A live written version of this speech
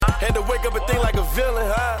had to wake up and think like a villain,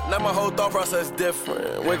 huh? Now my whole thought process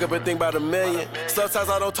different. Wake up and think about a million. Sometimes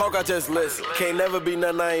I don't talk, I just listen. Can't never be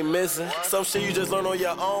nothing I ain't missing. Some shit you just learn on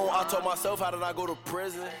your own. I told myself, how did I go to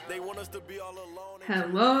prison? They want us to be all alone.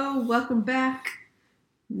 Hello, welcome back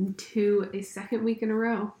to a second week in a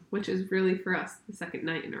row, which is really for us the second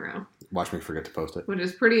night in a row. Watch me forget to post it. Which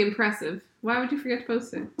is pretty impressive. Why would you forget to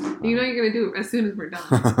post it? You know you're going to do it as soon as we're done.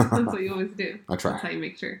 That's what you always do. I try. That's how you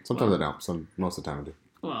make sure. Sometimes I don't. Most of the time I do.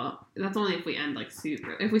 Well, that's only if we end like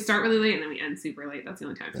super. If we start really late and then we end super late, that's the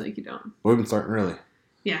only time I feel like you don't. We've been starting early.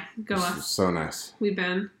 Yeah, go This us. is so nice. We've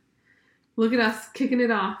been. Look at us kicking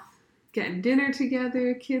it off. Getting dinner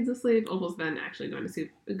together, kids asleep. Opal's been actually going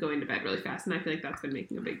to bed really fast, and I feel like that's been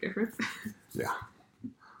making a big difference. Yeah.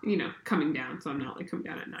 You know, coming down, so I'm not like coming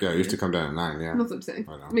down at 9. Yeah, I used to come down at 9, yeah. That's what I'm saying.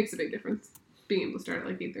 I know. It makes a big difference. Being able to start at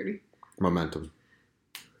like 8:30. Momentum.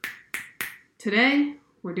 Today,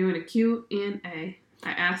 we're doing a Q&A.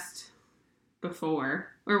 I asked before,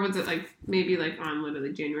 or was it like maybe like on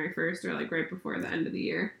literally January 1st or like right before the end of the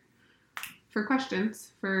year for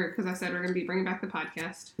questions because I said we're going to be bringing back the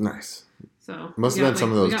podcast. Nice. So Must have been some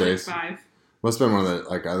of those days. Like 5. Must have been one of the,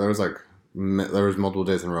 like, there was multiple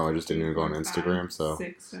days in a row I just didn't even go on Instagram, 5, so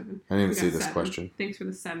 6, 7. I didn't even see this 7. question. Thanks for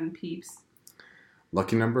the 7 peeps.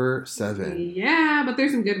 Lucky number 7. Yeah, but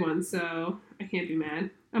there's some good ones, so I can't be mad.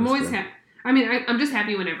 I'm That's always good. happy. I mean, I'm just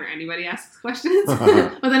happy whenever anybody asks questions.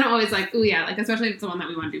 But then I'm always like, ooh, yeah, like, especially if it's the one that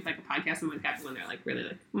we want to do for, like, a podcast, I'm always happy when they're, like, really,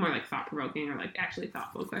 like, more, like, thought-provoking or, like, actually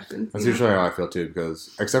thoughtful questions. That's you know? usually how I feel, too,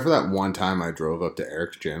 because except for that one time I drove up to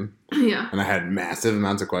Eric's gym, Yeah. and I had massive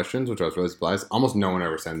amounts of questions, which I was really surprised. Almost no one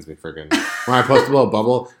ever sends me friggin'. When I post a little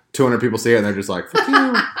bubble, 200 people see it, and they're just like, fuck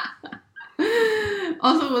you.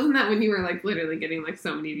 Also, wasn't that when you were, like, literally getting, like,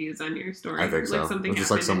 so many views on your story? I think so. Like, something It was just,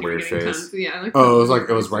 like, happened some and you were weird getting phase. tons. Yeah. Like, Oh, it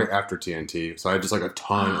was right after TNT, so I had just, like, a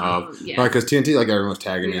ton of... yeah. Like, because TNT, like, everyone was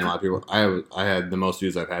tagging me, and a Yeah. lot of people... I had the most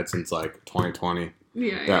views I've had since, like, 2020,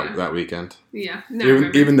 Yeah. that weekend. Yeah. No, I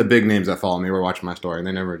remember. Even the big names that follow me were watching my story, and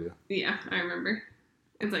they never do. Yeah, I remember.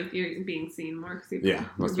 It's like you're being seen more. 'Cause Yeah,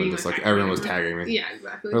 must have been just, like, everyone was tagging me. Yeah,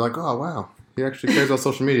 exactly. They're like, oh, wow, he actually cares about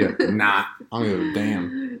social media. Nah, I don't give a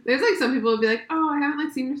damn. There's like some people would be like, oh, I haven't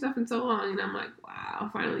like seen your stuff in so long, and I'm like, wow,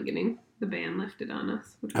 finally getting the ban lifted on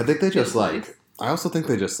us. I think they just, feels like... nice. I also think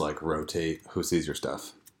they just, like, rotate who sees your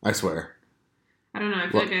stuff. I swear. I don't know. I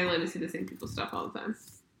feel like I literally see the same people's stuff all the time.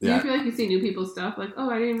 Do Yeah. you feel like you see new people's stuff? Like, oh,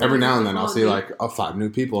 I didn't. Every realize now and you then I'll followed see, me. like, 5 new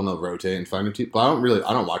people, and they'll rotate and 5 new people. But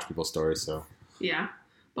I don't watch people's stories, so... Yeah.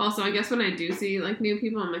 But also, I guess when I do see, like, new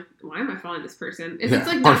people, I'm like, why am I following this person? If Yeah, it's,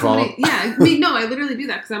 like, not unfollow. somebody... Yeah, I mean, no, I literally do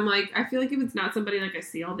that, because I'm like, I feel like if it's not somebody, like, I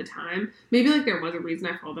see all the time, maybe, like, there was a reason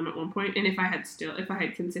I followed them at one point, and if I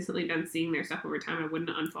had consistently been seeing their stuff over time, I wouldn't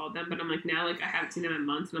have unfollowed them, but I'm like, now, like, I haven't seen them in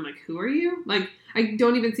months, and I'm like, who are you? Like, I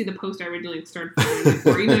don't even see the post I originally started following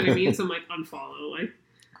before, you know what I mean? So I'm like, unfollow, like...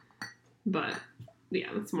 But, yeah,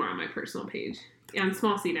 that's more on my personal page. Yeah, on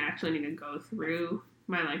Small Seed, I actually need to go through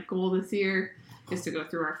my, like, goal this year is to go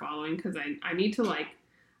through our following, because I need to, like,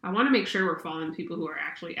 I want to make sure we're following people who are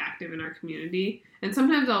actually active in our community. And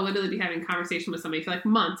sometimes I'll literally be having conversation with somebody for, like,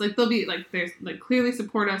 months. Like, they'll be, like, there's, like, clearly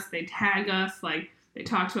support us, they tag us, like, they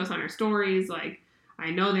talk to us on our stories, like,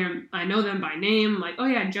 I know them by name, like, oh,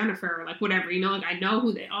 yeah, Jennifer, or, like, whatever, you know, like, I know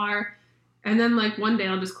who they are. And then, like, one day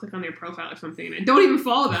I'll just click on their profile or something, and I don't even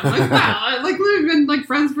follow them. Like, wow, like, we've been, like,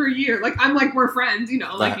 friends for a year. Like, I'm like, we're friends, you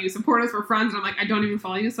know, like, you support us, we're friends, and I'm like, I don't even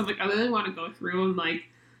follow you. So I'm like, I really want to go through and, like,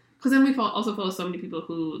 because then we also follow so many people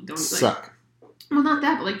who don't, like, Suck. well, not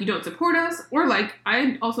that, but, like, you don't support us, or, like,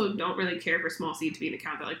 I also don't really care for Small Seed to be an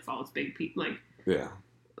account that, like, follows big people, like, Yeah.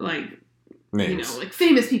 you Names. know, like,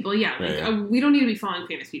 famous people, yeah. Like, Yeah, yeah. we don't need to be following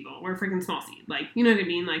famous people. We're freaking Small Seed. Like, you know what I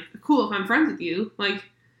mean? Like, cool, if I'm friends with you, like,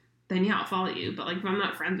 then yeah, I'll follow you. But, like, if I'm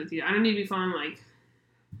not friends with you, I don't need to be following, like...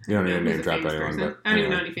 You don't need to who's name a drop famous anyone, person? but... I don't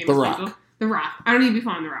even know anyway. any famous The Rock. people. The Rock. I don't need to be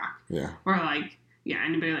following The Rock. Yeah. Or, like, yeah,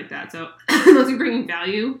 anybody like that. So, unless you're bringing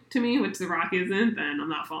value to me, which The Rock isn't, then I'm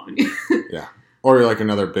not following you. Yeah. Or you're, like,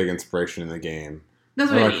 another big inspiration in the game. That's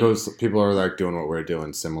Or, what I like, mean. people are, like, doing what we're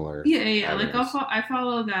doing, similar. Yeah. Like, avenues. I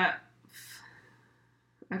follow that...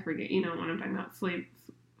 I forget, you know what I'm talking about.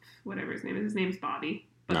 Whatever his name is. His name's Bobby.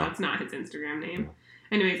 But No. that's not his Instagram name.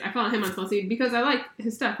 Anyways, I follow him on Small Seed because I like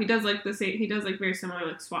his stuff. He does like he does like very similar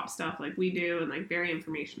like swap stuff like we do, and like very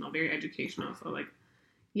informational, very educational. So like,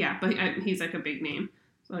 yeah, but he's like a big name.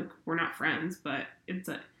 So like we're not friends, but it's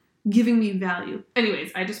giving me value.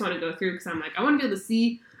 Anyways, I just want to go through because I'm like I want to be able to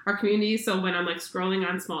see our community. So when I'm like scrolling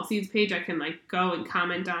on Small Seeds page, I can like go and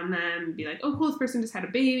comment on them and be like, oh, cool, this person just had a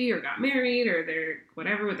baby or got married or they're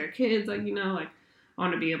whatever with their kids. Like, you know, like I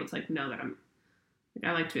want to be able to like know that I'm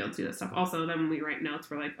I like to be able to do that stuff. Also, then when we write notes,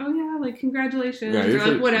 we're like, oh yeah, like congratulations, Yeah, or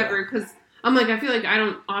usually- like whatever, because I'm like, I feel like I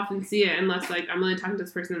don't often see it unless like I'm really talking to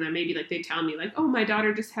this person and then maybe like they tell me like, oh, my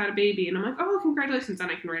daughter just had a baby, and I'm like, oh, congratulations, and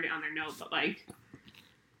I can write it on their note. But like,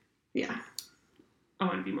 yeah, I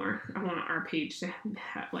want to be more. I want our page to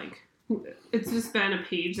have like, it's just been a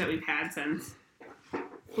page that we've had since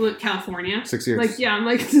California. 6 years. Like, yeah, I'm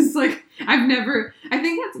like, just like, I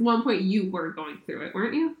think at one point you were going through it,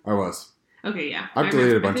 weren't you? I was. Okay, yeah. I've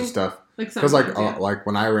deleted a bunch of stuff. Because like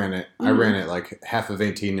when I ran it, I ran it like half of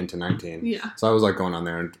 18 into 19. Yeah. So I was like going on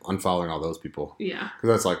there and unfollowing all those people. Yeah. Because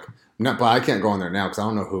that's like, no, but I can't go on there now because I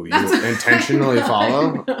don't know who you intentionally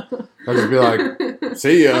follow. I'll just be like,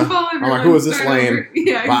 see ya. I'm like, who is this lame?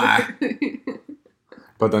 Yeah, Bye. exactly.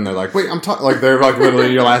 But then they're like, wait, I'm talking. Like they're like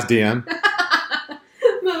literally your last DM.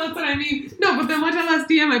 No, that's what I mean. No, but then once I last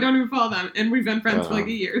DM, I don't even follow them, and we've been friends for like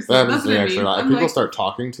a year. So That that's happens to what me I actually mean. a lot. If I'm people like, start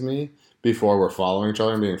talking to me before we're following each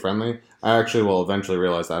other and being friendly, I actually will eventually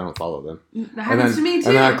realize that I don't follow them. that happens to me too.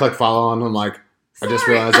 And then I click follow on them. I'm like, I just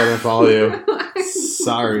Sorry. realized I didn't follow you. I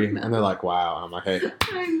Sorry. know. And they're like, wow. And I'm like, hey,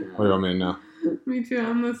 I know. what do you want me to know? Me too.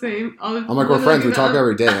 I'm the same. I'm like, we're friends. We talk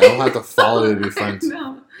every day. I don't have to follow you to be friends.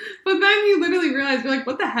 No. But then you literally realize, you're like,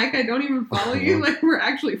 what the heck? I don't even follow you. Like, we're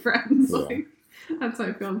actually friends. Yeah. Like, that's how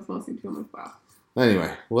I feel in small scene too. I'm like, wow.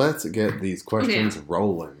 Anyway, let's get these questions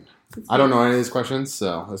rolling. I don't know any of these questions,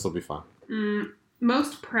 so this will be fun.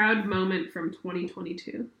 Most proud moment from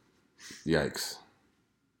 2022. Yikes.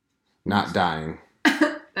 Not dying.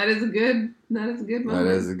 That is a good moment. That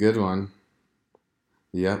is a good one.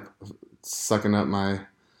 Yep. Sucking up my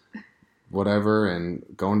whatever and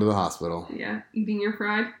going to the hospital. Yeah, eating your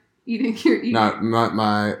pride. Eating.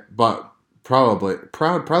 No, but probably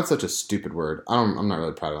proud's such a stupid word. I'm not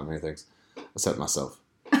really proud of many things, except myself.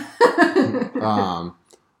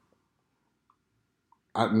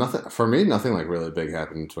 Nothing for me. Nothing like really big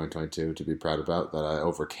happened in 2022 to be proud about that I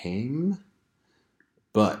overcame.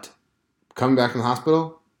 But coming back from the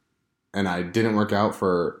hospital, and I didn't work out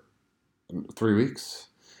for 3 weeks,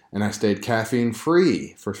 and I stayed caffeine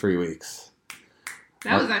free for 3 weeks.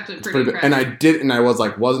 That was actually It's pretty big. impressive. And I was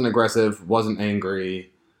like, wasn't aggressive, wasn't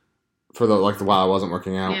angry for the while I wasn't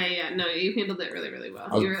working out. Yeah. No, you handled it really, really well.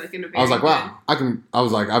 I was- You were like in a very I was like, good-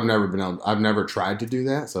 wow, I've never tried to do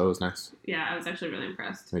that, so it was nice. Yeah, I was actually really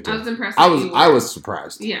impressed. Me too. I was impressed. I that was you I were- was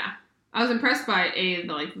surprised. Yeah. I was impressed by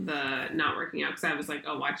the not working out, because I was like,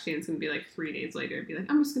 oh, watch Shane's gonna be like 3 days later and be like,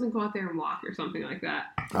 I'm just gonna go out there and walk or something like that.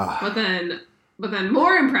 Ah, But then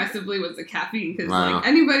more impressively was the caffeine, because Wow. like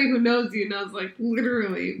anybody who knows you knows, like,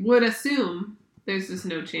 literally would assume there's just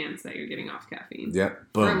no chance that you're getting off caffeine. yep,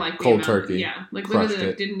 Or boom, like the cold amount- turkey. Yeah, like Crushed literally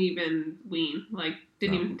it. didn't even wean, like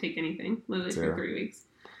didn't No. even take anything, literally Zero. for 3 weeks.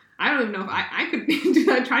 I don't even know if I could do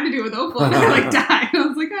that. I tried to do it with Opal and I like died. I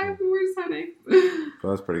was like, I have the worst headache. So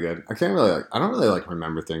that's pretty good. I don't really like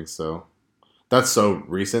remember things, so that's so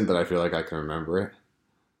recent that I feel like I can remember it.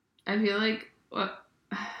 I feel like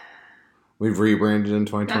We've rebranded in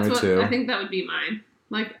that's what 2022. I think that would be mine.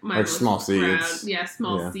 Like my Like most small proud- seeds. Yeah,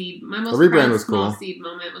 small Yeah. seed. My most The rebrand proud was small cool. seed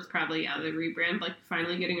moment was probably the rebrand. Like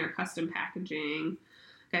finally getting our custom packaging.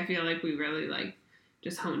 I feel like we really like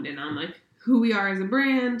just honed in on like who we are as a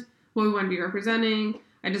brand, what we want to be representing.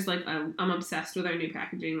 I just like I'm obsessed with our new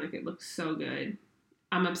packaging. Like it looks so good.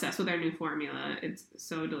 I'm obsessed with our new formula. It's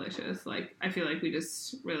so delicious. Like I feel like we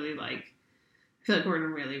just really like. I feel like we're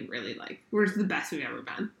really, really like we're just the best we've ever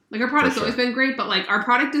been. Like our product's For sure. always been great, but like our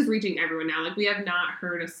product is reaching everyone now. Like we have not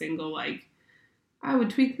heard a single like I would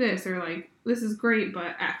tweak this or like this is great,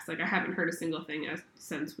 but X. Like I haven't heard a single thing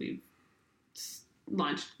since we've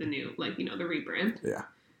launched the new the rebrand. Yeah.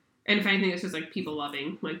 And if anything, it's just like people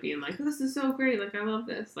loving like being like this is so great. Like I love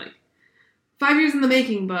this. Like 5 years in the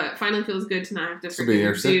making, but finally feels good to not have to This will be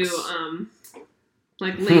year do 6.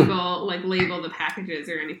 label the packages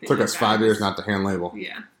or anything. Took like us that. 5 years not to hand label,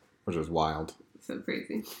 Yeah, which is wild. so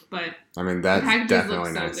crazy. But I mean, that's packages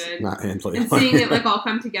definitely look so nice. good. Not hand label. and seeing it like all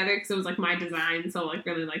come together because it was like my design, so like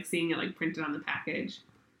really like seeing it like printed on the package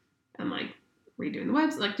and like redoing the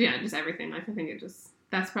website, like yeah, just everything. Like I think it just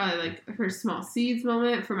that's probably like her small seeds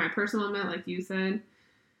moment for my personal moment, like you said.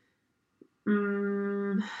 I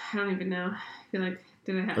don't even know. I feel like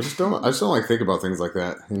did I have? I just don't like think about things like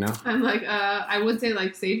that. You know. I'm like I would say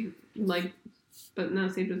like Sage like, but no,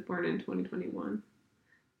 Sage was born in 2021.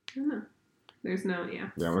 I don't know. There's no Yeah,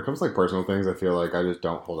 when it comes to like personal things, I feel like I just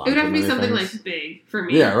don't hold on. It would have to be many something things. like big for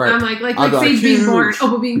me. Yeah, right. I'm like I'd be like, Sage being born, huge.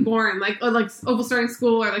 Opal being born, like Opal starting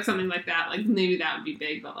school or like something like that. Like maybe that would be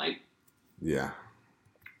big, but like Yeah.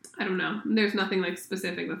 I don't know. There's nothing like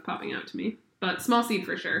specific that's popping out to me. But small seed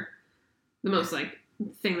for sure. The most like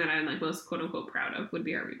thing that I'm like most quote unquote proud of would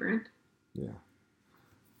be our rebrand. Yeah.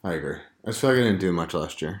 I agree. I just feel like I didn't do much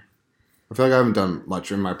last year. I feel like I haven't done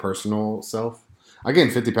much in my personal self. I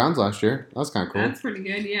gained 50 pounds last year. That was kind of cool. That's pretty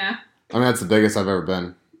good, yeah. I mean, that's the biggest I've ever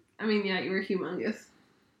been. I mean, yeah, you were humongous.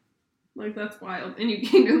 Like, that's wild. And you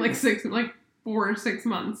gained in, 4 or 6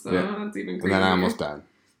 months, so that's even crazier. And then I almost died.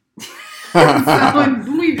 So,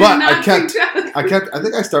 we did But not I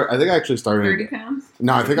think I actually started. 30 pounds?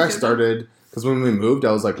 No, I think I started, because when we moved,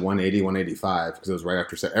 I was like 180, 185, because it was right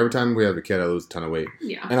after, every time we have a kid, I lose a ton of weight.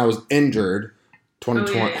 Yeah. And I was injured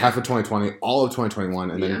 2020, yeah. half of 2020, all of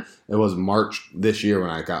 2021, and then it was March this year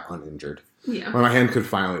when I got uninjured. Yeah. When my hand could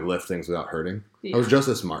finally lift things without hurting. Yeah. It was just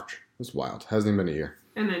this March. It was wild. Hasn't even been a year.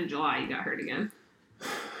 And then July, you got hurt again.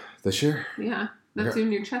 This year? Yeah. That's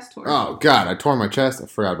when your chest tore. Oh, God. I tore my chest. I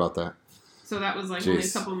forgot about that. So that was only a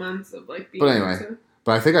couple months of being But anyway,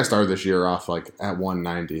 but I think I started this year off at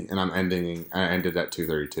 190, and I ended at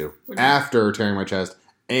 232 after tearing my chest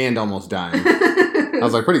and almost dying. I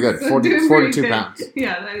was like, pretty good. So 42 pounds.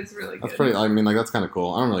 Yeah, that is really good. That's pretty, I mean, that's kind of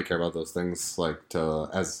cool. I don't really care about those things,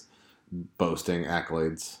 as boasting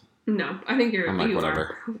accolades. No, I think you're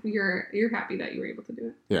whatever. You're happy that you were able to do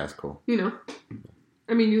it. Yeah, it's cool.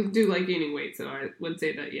 I mean, you do like gaining weight, so I would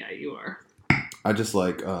say that, yeah, you are. I just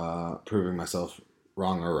like proving myself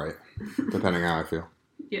wrong or right, depending how I feel.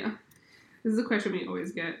 Yeah. This is a question we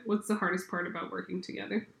always get. What's the hardest part about working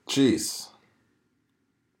together? Jeez.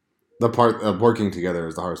 The part of working together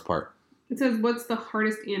is the hardest part. It says, what's the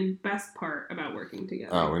hardest and best part about working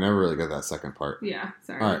together? Oh, we never really got that second part. Yeah,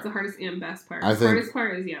 sorry. All right. What's the hardest and best part? The hardest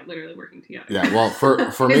part is, literally working together. Yeah, well, for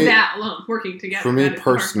me... Is that alone, working together. For me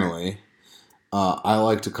personally, I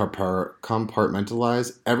like to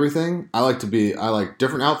compartmentalize everything. I like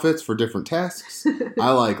different outfits for different tasks.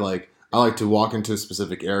 I like to walk into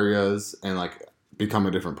specific areas and, become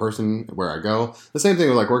a different person where I go. The same thing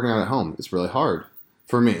with, working out at home. It's really hard.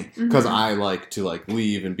 For me, because I like to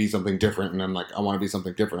leave and be something different, and I'm I want to be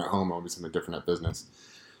something different at home. I want to be something different at business,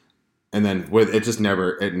 and then with it,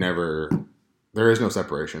 there is no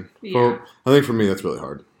separation. Yeah. So I think for me that's really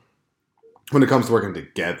hard when it comes to working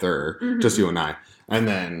together, just you and I, and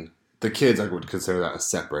then the kids. I would consider that a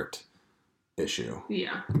separate issue.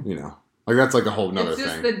 Yeah, that's a whole nother thing.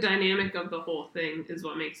 It's just the dynamic of the whole thing is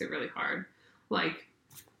what makes it really hard.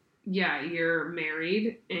 You're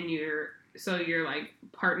married and you're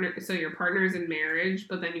partners in marriage,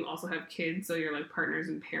 but then you also have kids, so you're partners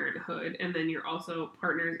in parenthood, and then you're also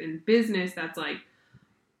partners in business that's a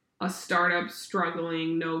startup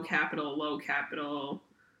struggling, no capital, low capital,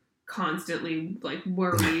 constantly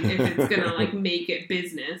worried if it's gonna make it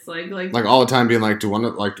business, all the time being do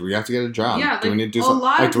we have to get a job? Yeah, do we need to do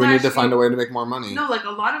something? Do we need to find a way to make more money? No,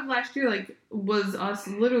 a lot of last year was us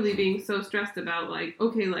literally being so stressed about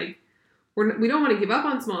we don't want to give up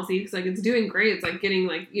on Small Seed because it's doing great. It's getting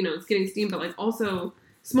it's getting steam, but also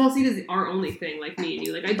Small Seed is our only thing. Me and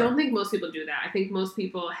you, I don't think most people do that. I think most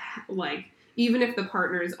people even if the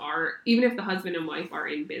husband and wife are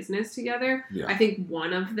in business together, I think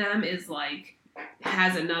one of them is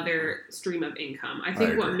has another stream of income. I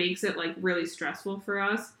think what makes it really stressful for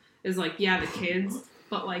us is the kids,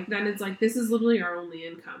 but then it's this is literally our only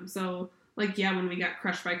income. So when we got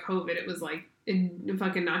crushed by COVID, it was it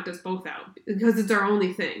fucking knocked us both out because it's our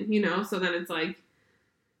only thing, so then it's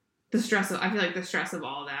the stress of, I feel the stress of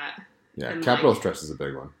all that. Yeah, and capital stress is a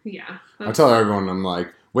big one. Yeah. I tell everyone, I'm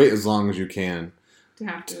wait as long as you can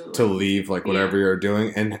to leave whatever you're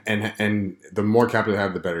doing, and the more capital you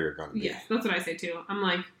have, the better you're going to be. Yeah, that's what I say too.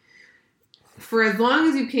 I'm for as long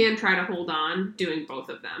as you can, try to hold on doing both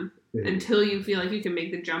of them until you feel you can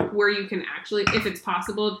make the jump where you can actually, if it's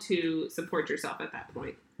possible, to support yourself at that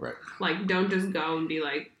point. Right. Don't just go and be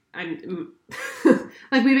we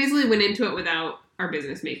basically went into it without our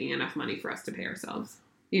business making enough money for us to pay ourselves,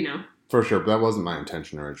 For sure, but that wasn't my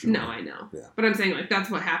intention originally. No, I know. Yeah. But I'm saying that's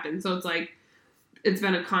what happened. So it's it's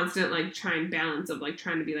been a constant trying balance of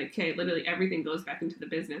trying to be okay, literally everything goes back into the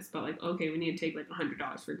business, but okay, we need to take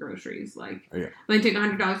 $100 for groceries. Then take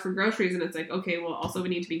 $100 for groceries, and it's okay, well, also we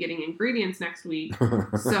need to be getting ingredients next week.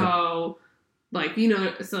 So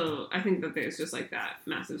so I think that there's just that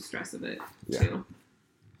massive stress of it too.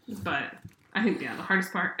 But I think the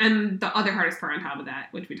hardest part, and the other hardest part on top of that,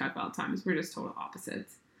 which we talk about all the time, is we're just total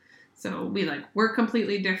opposites. So we work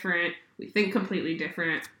completely different. We think completely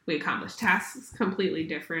different. We accomplish tasks completely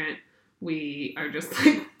different. We are just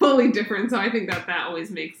fully different. So I think that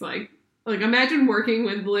always makes imagine working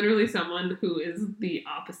with literally someone who is the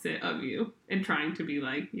opposite of you and trying to be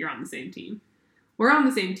you're on the same team. We're on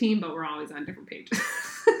the same team, but we're always on different pages.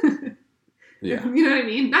 Yeah. You know what I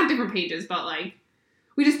mean? Not different pages, but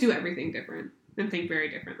we just do everything different and think very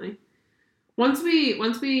differently. Once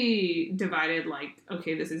we divided, like,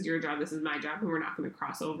 okay, this is your job, this is my job, and we're not going to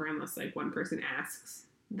cross over unless, like, one person asks,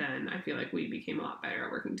 then I feel like we became a lot better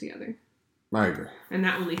at working together. I agree. And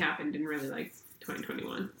that only happened in really, like,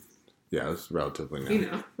 2021. Yeah, it was relatively new.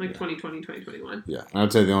 2020, 2021. Yeah, I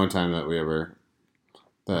would say the only time that we have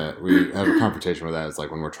a confrontation with that is,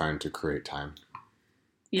 like, when we're trying to create time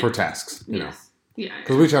for tasks, you know. Yeah.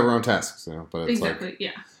 Because we each have our own tasks, you know, but it's exactly,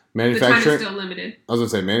 yeah. Manufacturing, the time is still limited. I was going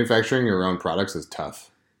to say, manufacturing your own products is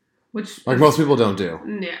tough. Which, like, most people don't do.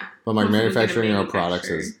 Yeah. But, like, manufacturing your own products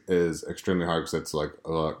is extremely hard because it's, like,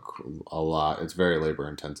 a lot. It's very labor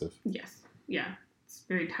intensive. Yes. Yeah. It's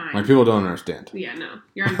very time. Like, people don't understand. Yeah, no.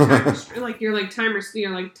 You're on time you're time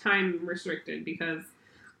restricted because,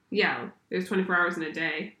 yeah, there's 24 hours in a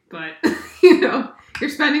day, but, you know, you're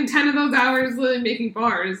spending 10 of those hours literally making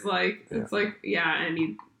bars. Like, it's like, yeah,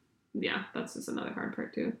 and that's just another hard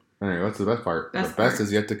part, too. Anyway, what's the best part? The best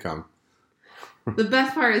is yet to come. The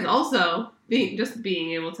best part is also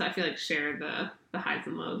being able to, I feel like, share the highs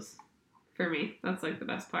and lows. For me, that's, like, the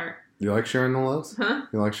best part. You like sharing the lows? Huh?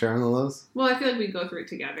 You like sharing the lows? Well, I feel like we go through it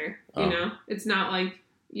together, you know? It's not like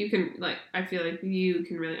you can, like, I feel like you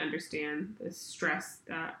can really understand the stress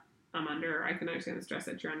that I'm under, or I can understand the stress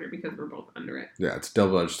that you're under because we're both under it. Yeah, it's a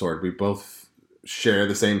double-edged sword. We both share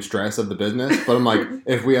the same stress of the business, but I'm like,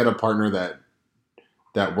 if we had a partner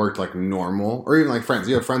that worked like normal, or even like friends,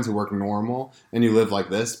 you have friends who work normal, and you live like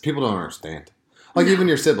this, people don't understand. Like, even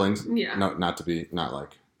your siblings, no, not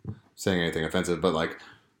like saying anything offensive, but like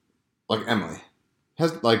Emily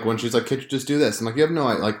has, like, when she's like, "Kid, you just do this," I'm like, you have no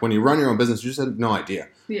idea. Like, when you run your own business, you just have no idea.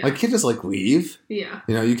 Yeah. Like, you can't just, like, leave. Yeah.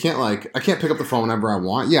 You know, you can't, like, I can't pick up the phone whenever I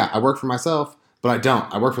want. Yeah, I work for myself, but I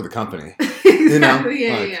don't. I work for the company. Exactly. You know?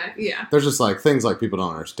 Yeah. There's just, like, things, like, people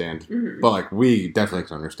don't understand. Mm-hmm. But, like, we definitely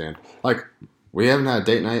can understand. Like, we haven't had a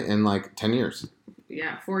date night in, like, 10 years.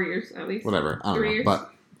 Yeah, 4 years at least. Whatever. I don't 3 know. years?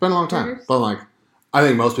 But it's been a long time. But, like, I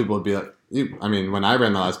think most people would be like, when I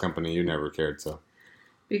ran the last company, you never cared, so.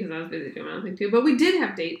 Because I was busy doing my own thing too. But we did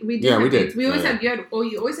have dates. We did. Dates. We always had, you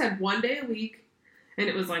always had one day a week, and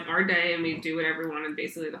it was like our day, and we'd do whatever we wanted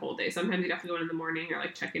basically the whole day. Sometimes you'd have to go in the morning or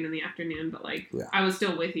like check in the afternoon, but like I was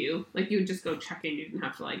still with you. Like, you would just go check in. You didn't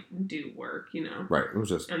have to like do work, you know. Right. It was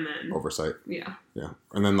just oversight. Yeah. Yeah.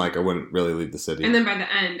 And then, like, I wouldn't really leave the city. And then by the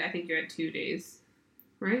end, I think you had 2 days,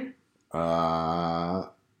 right?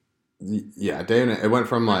 Yeah, a day and it went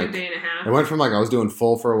from like a day and a half. It went from like I was doing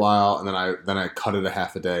full for a while, and then I cut it a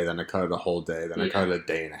half a day, then I cut it a whole day, then I cut it a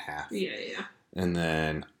day and a half. Yeah. And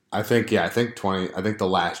then I think the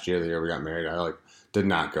last year, the year we got married, I like did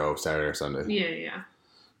not go Saturday or Sunday. Yeah.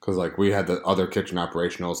 Because like we had the other kitchen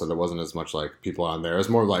operational, so there wasn't as much like people on there. It was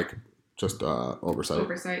more like just oversight.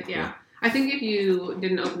 Oversight, yeah. I think if you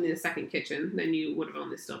didn't open the second kitchen, then you would have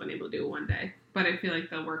only still been able to do it one day. But I feel like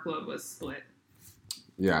the workload was split.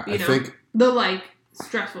 Yeah, I think the like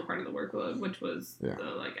stressful part of the workload, which was the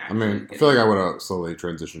like. I mean, I feel like I would have slowly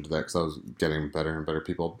transitioned to that because I was getting better and better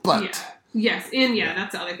people. But yes, and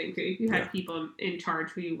that's the other thing too. If you had people in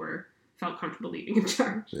charge who you felt comfortable leaving in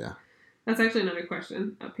charge. Yeah, that's actually another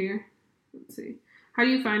question up here. Let's see. How do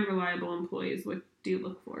you find reliable employees? What do you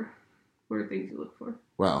look for? What are things you look for?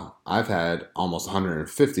 Well, I've had almost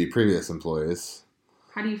 150 previous employees.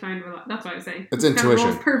 How do you find that's what I was saying. It's intuition.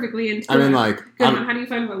 Rolls perfectly into I mean, like, how do you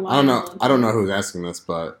find reliable? I don't know who's asking this,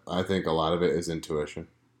 but I think a lot of it is intuition.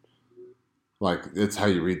 Like, it's how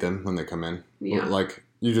you read them when they come in. Yeah. Like,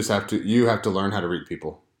 you have to learn how to read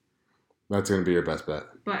people. That's going to be your best bet.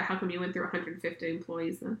 But how come you went through 150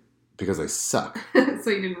 employees then? Because they suck. So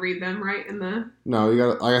you didn't read them right in the. No, you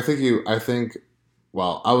got. Like, I think.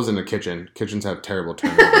 Well, I was in a kitchen. Kitchens have terrible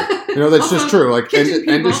turnover. You know, that's just true. Like,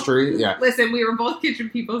 industry, yeah. Listen, we were both kitchen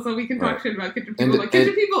people, so we can talk shit about kitchen people. But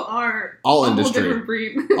kitchen people are all industry. Whole different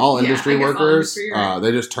breed. All industry workers, all industry,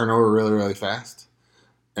 they just turn over really, really fast.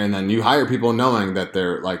 And then you hire people knowing that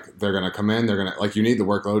they're going to come in, they're going to, like, you need the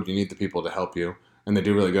workload, you need the people to help you, and they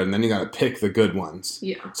do really good. And then you got to pick the good ones.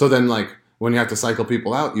 Yeah. So then, like, when you have to cycle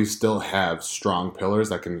people out, you still have strong pillars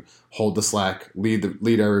that can hold the slack, lead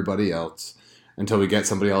everybody else until we get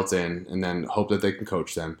somebody else in, and then hope that they can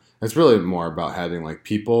coach them. It's really more about having like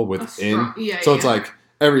people within. It's like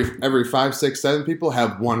every 5, 6, 7 people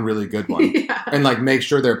have one really good one, and like make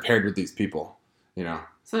sure they're paired with these people, you know,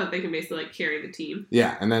 so that they can basically like carry the team.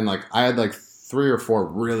 Yeah, and then like I had like 3 or 4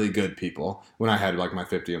 really good people when I had like my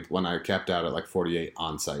 50. When I capped out at like 48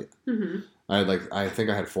 on site, I think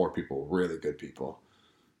I had 4 people, really good people,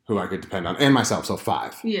 who I could depend on, and myself, so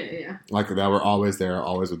 5. Yeah. Like, that were always there,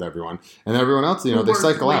 always with everyone. And everyone else, you know, they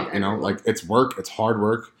cycle out, you know, like, it's work, it's hard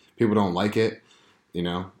work, people don't like it, you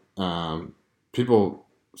know. People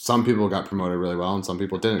some people got promoted really well and some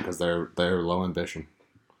people didn't because they're low ambition.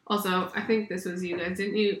 Also, I think this was you guys,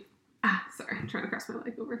 didn't you? Sorry, I'm trying to cross my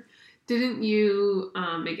leg over. Didn't you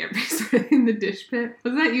make everybody start in the dish pit?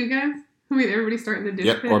 Was that you guys? Who made everybody start in the dish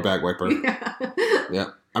pit? Yep, or bag wiper. Yeah.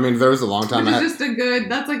 Yep. I mean, there was a long time. Which is just a good.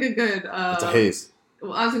 That's like a good. It's a haze.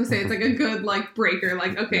 Well, I was gonna say it's like a good like breaker.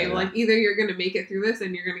 Like okay, like either you're gonna make it through this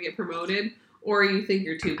and you're gonna get promoted, or you think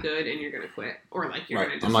you're too good and you're gonna quit, or like you're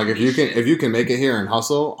gonna. Just I'm like, if you can make it here and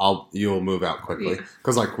hustle, you'll move out quickly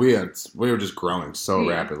because like we were just growing so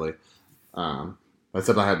rapidly.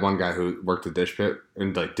 Except I had one guy who worked the dish pit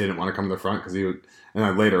and like didn't want to come to the front because he would. And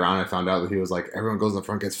like later on, I found out that he was like, everyone goes in the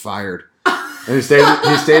front gets fired. And he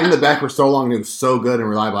stayed in the back for so long and he was so good and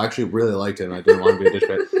reliable. I actually really liked him. I didn't want to be a dish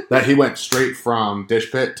pit. That he went straight from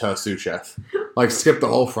dish pit to sous chef. Like skipped the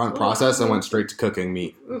whole front process and went straight to cooking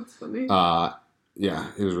meat. That's funny. Yeah,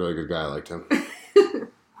 he was a really good guy. I liked him.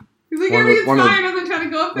 He's like, everything's fine. I'm trying to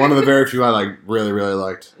go up there. One of the very few I like really, really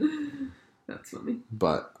liked. That's funny.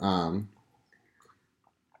 But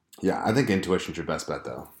yeah, I think intuition's your best bet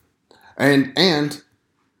though. And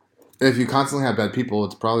if you constantly have bad people,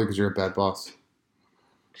 it's probably because you're a bad boss.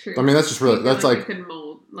 True. I mean, that's just really that's like you could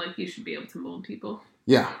mold, like you should be able to mold people.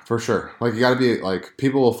 Yeah, for sure. Like you got to be like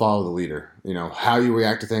people will follow the leader. You know how you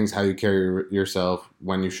react to things, how you carry yourself,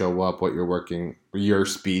 when you show up, what you're working, your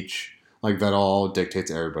speech, like that all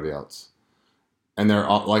dictates everybody else. And they're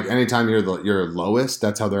all like anytime you're lowest,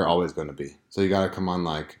 that's how they're always going to be. So you got to come on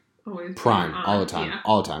like always prime all the time,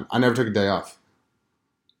 all the time. I never took a day off.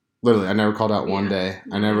 Literally, I never called out one day.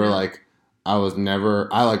 I never I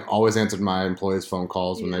always answered my employees' phone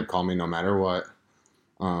calls when they'd call me no matter what.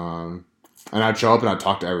 And I'd show up and I'd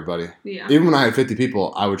talk to everybody. Yeah. Even when I had 50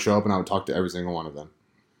 people, I would show up and I would talk to every single one of them.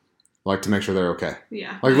 Like to make sure they're okay.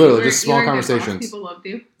 Yeah. Like literally, just small conversations. People loved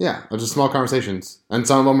you. Yeah, just small conversations. And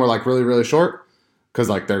some of them were like really, really short because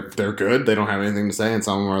like they're good. They don't have anything to say. And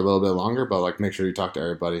some of them are a little bit longer, but like make sure you talk to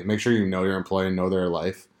everybody. Make sure you know your employee and know their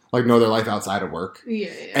life. Like, know their life outside of work. Yeah.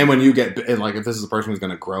 And when you get, like, if this is a person who's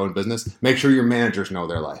going to grow in business, make sure your managers know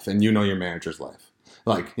their life and you know your manager's life.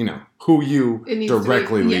 Like, you know, who you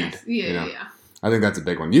directly lead. Yes. Yeah, you know? yeah. I think that's a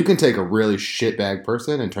big one. You can take a really shitbag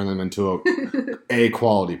person and turn them into a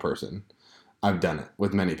quality person. I've done it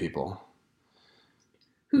with many people.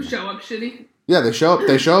 Who show up shitty? Yeah, they show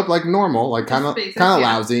up like normal, like kind of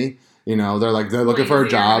lousy. You know, they're looking for a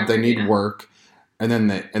job, they need work. And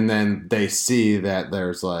then they see that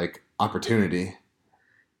there's like opportunity,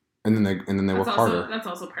 and then they work harder. That's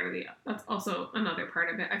also another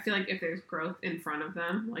part of it. I feel like if there's growth in front of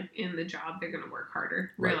them, like in the job, they're gonna work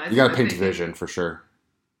harder. Right. You got to paint a vision for sure,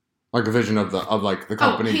 like a vision of the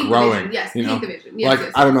company growing. The yes, you know, paint the vision. Yes,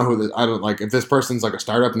 yes. I don't know I don't like if this person's like a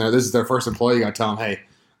startup and this is their first employee. You got to tell them, hey.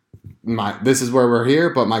 This is where we're here,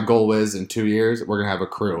 but my goal is in 2 years we're gonna have a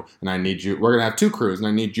crew, and I need you. We're gonna have 2 crews, and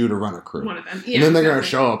I need you to run a crew. One of them, yeah. And then they're gonna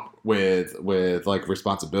show up with like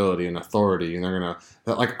responsibility and authority, and they're gonna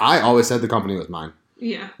like. I always said the company was mine.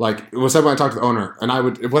 Yeah. Like it was said when I talked to the owner, and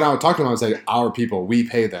when I would talk to him, I would say our people, we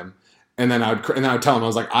pay them, and then I would tell him I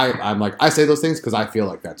was like I say those things because I feel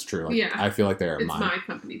like that's true. Like, I feel like they are mine. It's my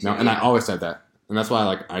company too. No, and I always said that, and that's why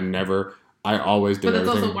I always did. But that's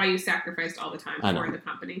everything. also why you sacrificed all the time for the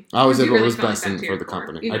company. I always did what was best for the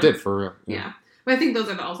company. You know? I did, for real. Yeah. But I think those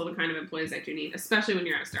are also the kind of employees that you need, especially when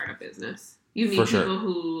you're at a startup business. You need people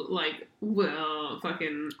who like will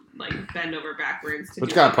fucking like bend over backwards to. But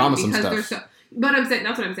you gotta promise them stuff. But I'm saying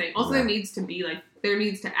that's what I'm saying. Also, there needs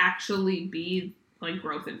to actually be like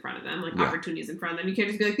growth in front of them, like opportunities in front of them. You can't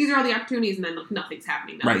just be like, these are all the opportunities, and then like, nothing's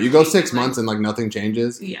happening. Right. You go 6 months and like nothing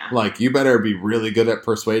changes. Yeah. Like you better be really good at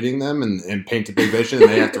persuading them and paint a big vision,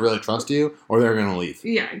 and they have to really trust you, or they're gonna leave.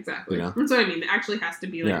 Yeah, exactly. You know? That's what I mean. There actually has to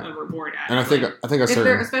be like a reward at it. And I think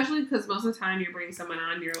especially because most of the time you're bringing someone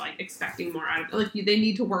on, you're like expecting more out of it. Like they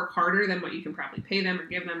need to work harder than what you can probably pay them or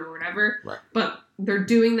give them or whatever. Right. But they're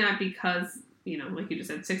doing that because, you know, like you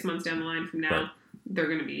just said, 6 months down the line from now. Right. They're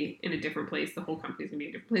going to be in a different place. The whole company's going to be in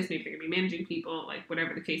a different place. Maybe they're going to be managing people, like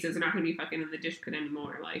whatever the case is. They're not going to be fucking in the dish pit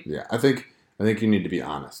anymore. Like, yeah, I think you need to be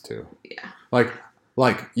honest too. Yeah, like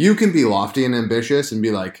you can be lofty and ambitious and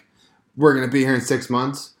be like, we're going to be here in 6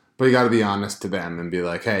 months, but you got to be honest to them and be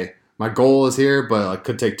like, hey, my goal is here, but like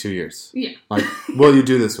could take 2 years. Yeah, like, will you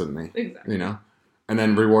do this with me? Exactly. You know, and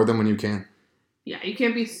then reward them when you can. Yeah, you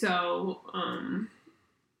can't be so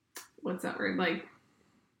what's that word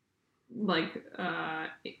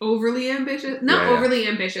overly ambitious, not overly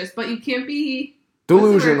ambitious, but you can't be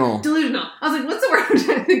Delusional. Delusional. I was like, what's the word I'm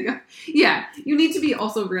trying to think of? Yeah, you need to be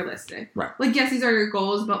also realistic. Right. Like, yes, these are your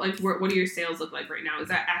goals, but like, what do your sales look like right now? Is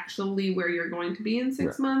that actually where you're going to be in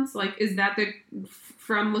 6 months? Like, is that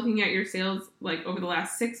from looking at your sales like over the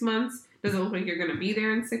last 6 months? Does it look like you're going to be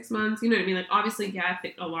there in 6 months? You know what I mean? Like, obviously, yeah, I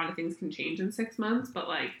think a lot of things can change in 6 months, but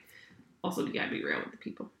like, also you gotta be real with the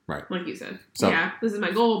people. Right. Like you said. So, yeah, this is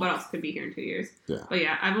my goal, but I also could be here in 2 years. Yeah. But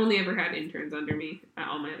yeah, I've only ever had interns under me at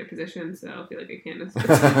all my other positions, so I feel like I can't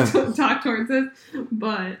necessarily talk towards this.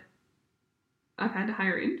 But I've had to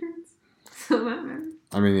hire interns, so that matters.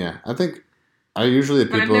 I mean, yeah. I think I usually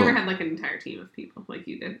But I've never had like an entire team of people like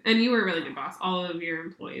you did. And you were a really good boss. All of your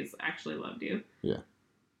employees actually loved you. Yeah.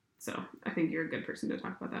 So I think you're a good person to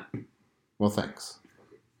talk about that. Well, thanks.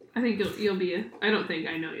 I think you'll be I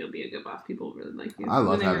know you'll be a good boss. People really like you. I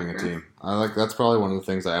love having a team. That's probably one of the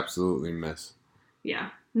things I absolutely miss. Yeah.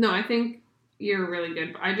 No, I think you're really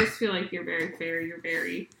good. I just feel like you're very fair, you're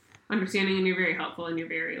very understanding, and you're very helpful, and you're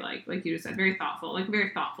very like you just said, very thoughtful. Like a very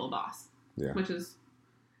thoughtful boss. Yeah. Which is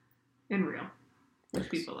and real. Which Thanks.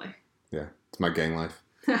 people like. Yeah. It's my gang life.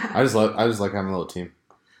 I just like having a little team.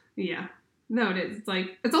 Yeah. No, it is. It's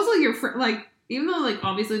like it's also your like even though, like,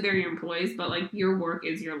 obviously they're your employees, but, like, your work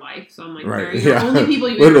is your life. So I'm like, right. they're the only people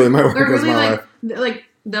you literally, my work really, is my like, life. Like,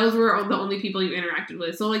 those were the only people you interacted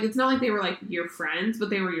with. So, like, it's not like they were, like, your friends, but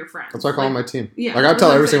they were your friends. That's why I call them my team. Yeah. Like, I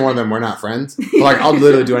tell every single one of them we're not friends. But, like, I'll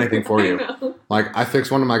literally do anything for you. Like, I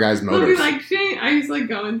fixed one of my guys' motors. They'll be like, Shane, I used to, like,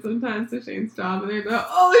 go in sometimes to Shane's job, and they'd go,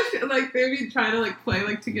 oh, shit. Like, they'd be trying to, like, play,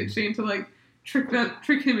 like, to get Shane to, like, trick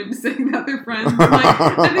him into saying that they're friends. And, like,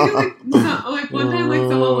 I think it was like one time, like,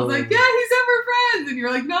 someone was like, yeah, he said we're friends, and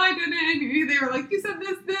you're like, no, I didn't. And they were like, you said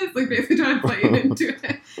this, like, basically trying to play you into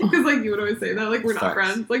it, because like you would always say that, like, we're not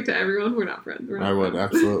friends, like, to everyone, we're not friends. I would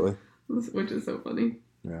absolutely, which is so funny.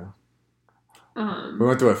 Yeah. We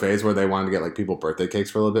went through a phase where they wanted to get like people birthday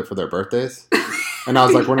cakes for a little bit for their birthdays, and I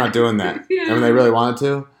was like, we're not doing that. Yeah. And when they really wanted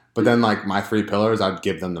to. But then, like, my 3 pillars, I'd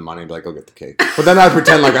give them the money and be like, go get the cake. But then I'd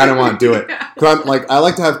pretend like I didn't want to do it. Because I'm, like, I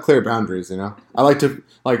like to have clear boundaries, you know? I like to,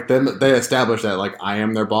 like, they establish that, like, I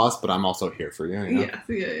am their boss, but I'm also here for you, you know? Yes,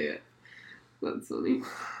 yeah. That's funny.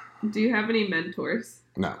 Do you have any mentors?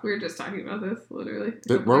 No. We were just talking about this, literally.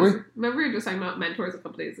 Were we? Remember we were just talking about mentors a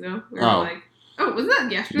couple days ago? We were Oh. like, oh, was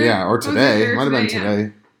that yesterday? Yeah, or today. It might have been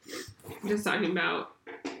today. Yeah. Just talking about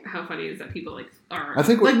how funny it is that people, like, are... I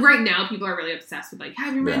think like, right now, people are really obsessed with, like,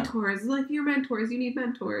 have your Yeah. mentors. Like, your mentors. You need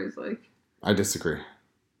mentors. Like... I disagree.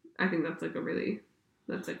 I think that's, like, a very...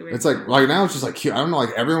 It's like now it's just like, I don't know, like,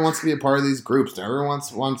 everyone wants to be a part of these groups. And everyone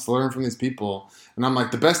wants to learn from these people. And I'm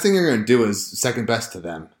like, the best thing you're going to do is second best to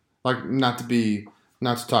them. Like, not to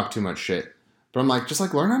talk too much shit. But I'm like, just,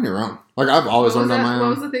 like, learn on your own. Like, I've always learned on my own. What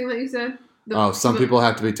was the thing that you said? Some people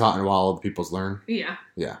have to be taught while other people's learn. Yeah.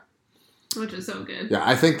 Yeah. Which is so good. Yeah,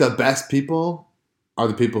 I think the best people are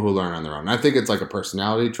the people who learn on their own. I think it's like a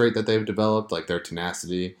personality trait that they've developed, like their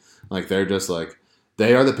tenacity. Like, they're just like,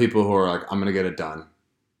 they are the people who are like, I'm going to get it done.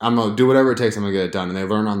 I'm going to do whatever it takes, I'm going to get it done. And they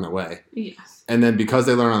learn on the way. Yes. And then because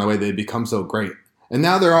they learn on the way, they become so great. And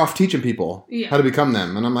now they're off teaching people how to become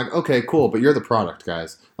them. And I'm like, okay, cool, but you're the product,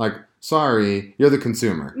 guys. Like, sorry, you're the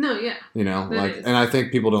consumer. No, yeah. You know, that like, is. And I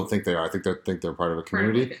think people don't think they are. I think they're part of a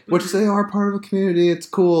community, Part of it. which they are part of a community. It's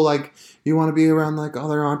cool. Like, you want to be around like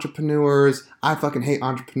other entrepreneurs. I fucking hate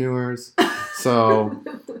entrepreneurs. So,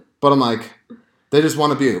 but I'm like, they just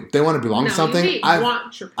want to be. They want to belong to something. I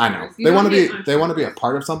know. They want to be a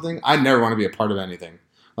part of something. I never want to be a part of anything.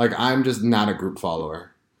 Like, I'm just not a group follower.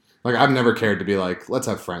 Like, I've never cared to be like, let's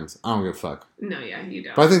have friends. I don't give a fuck. No, yeah, you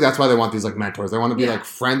don't. But I think that's why they want these, like, mentors. They want to be, like,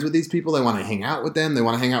 friends with these people. They want to hang out with them. They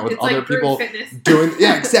want to hang out with it's other like people fitness. doing...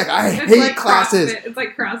 Yeah, exactly. I hate like classes. CrossFit. It's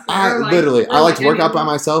like CrossFit. I like to work out by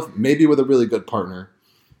myself, maybe with a really good partner.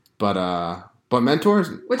 But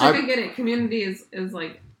mentors... Which I can get it. Community is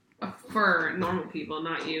like, for normal people,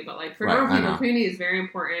 not you, but, like, for normal people, community is very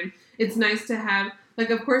important. It's nice to have...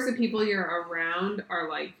 Like, of course, the people you're around are,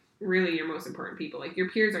 like, really your most important people. Like, your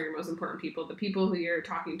peers are your most important people. The people who you're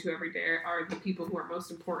talking to every day are the people who are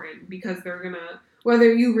most important because they're gonna,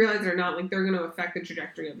 whether you realize it or not, like, they're gonna affect the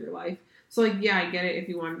trajectory of your life. So, like, yeah, I get it if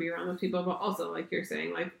you want to be around those people, but also, like you're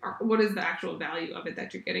saying, like, what is the actual value of it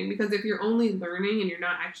that you're getting? Because if you're only learning and you're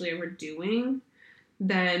not actually ever doing,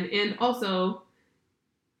 then, and also,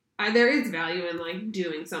 there is value in, like,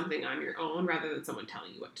 doing something on your own rather than someone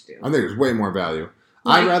telling you what to do. I think there's way more value.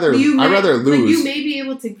 Like, I'd rather lose. Like, you may be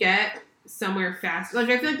able to get somewhere fast. Like,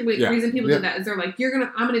 I feel like the reason people do that is they're like,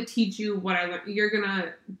 I'm gonna teach you what I learned. You're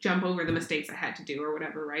gonna jump over the mistakes I had to do or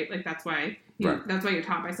whatever, right? Like, that's why you're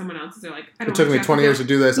taught by someone else. They're like, it took me 20 years to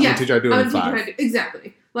do this. I'm gonna teach you how to do it in 5.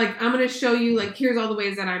 Exactly. like, I'm going to show you, like, here's all the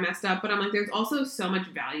ways that I messed up. But I'm like, there's also so much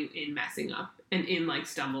value in messing up and in, like,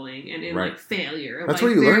 stumbling and in, like, failure. That's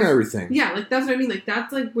like, where you learn everything. Yeah, like, that's what I mean. Like,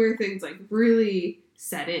 that's, like, where things, like, really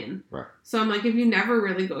set in. Right. So I'm like, if you never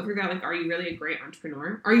really go through that, like, are you really a great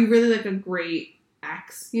entrepreneur? Are you really, like, a great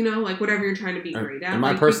X, you know? Like, whatever you're trying to be great at. In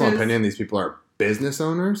my like, personal opinion, these people are business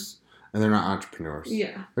owners. And they're not entrepreneurs.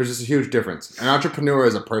 Yeah. There's just a huge difference. An entrepreneur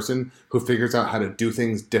is a person who figures out how to do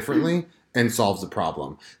things differently and solves a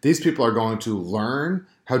problem. These people are going to learn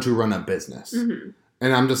how to run a business. Mm-hmm.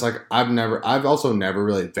 And I'm just like, I've also never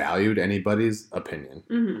really valued anybody's opinion.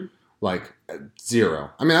 Mm-hmm. Like, zero.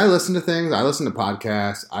 I mean, I listen to things. I listen to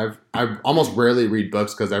podcasts. I almost rarely read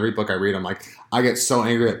books because every book I read, I'm like, I get so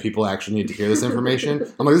angry that people actually need to hear this information.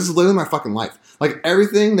 I'm like, this is literally my fucking life. Like,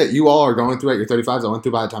 everything that you all are going through at your 35s, I went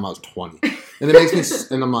through by the time I was 20. And it makes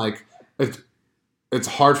me, and I'm like, it's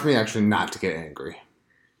hard for me actually not to get angry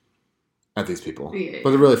at these people. Yeah.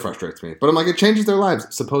 But it really frustrates me. But I'm like, it changes their lives,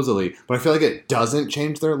 supposedly. But I feel like it doesn't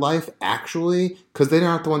change their life, actually, because they're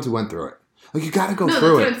not the ones who went through it. Like, you gotta go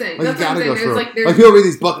through it. Like, you gotta go through it. Like, people read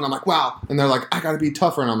these books, and I'm like, wow. And they're like, I gotta be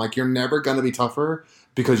tougher. And I'm like, you're never gonna be tougher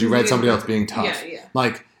because you read somebody else being tough. Yeah, yeah.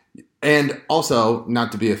 Like, and also,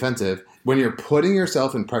 not to be offensive, when you're putting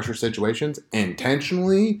yourself in pressure situations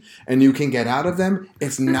intentionally and you can get out of them,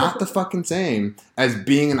 it's not the fucking same as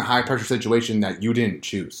being in a high pressure situation that you didn't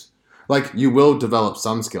choose. Like, you will develop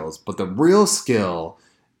some skills, but the real skill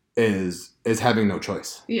is having no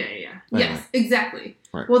choice. Yeah, yeah. Anyway. Yes, exactly.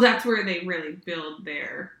 Right. Well, that's where they really build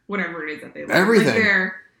their whatever it is that they learn. Everything.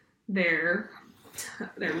 Like their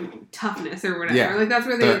toughness or whatever. Yeah. Like, that's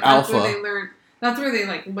where they learn. That's where they,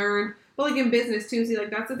 like, learn. But, like, in business, too, see, like,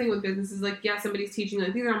 that's the thing with business is, like, yeah, somebody's teaching,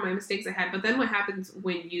 like, these are all my mistakes I had. But then what happens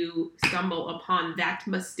when you stumble upon that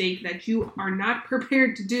mistake that you are not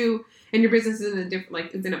prepared to do, and your business is in a different,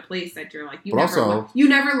 like, it's in a place that you're, like, you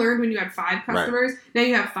never learned when you had 5 customers. Right. Now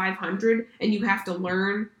you have 500, and you have to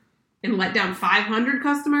learn and let down 500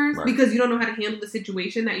 customers because you don't know how to handle the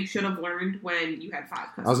situation that you should have learned when you had 5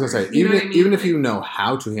 customers. I was going to say, even if you know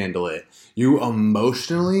how to handle it, you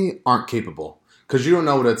emotionally aren't capable. Because you don't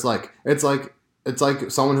know what it's like. It's like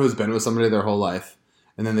someone who's been with somebody their whole life,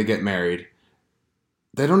 and then they get married.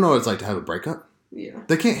 They don't know what it's like to have a breakup. Yeah.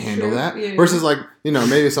 They can't handle that. Yeah. Versus, like, you know,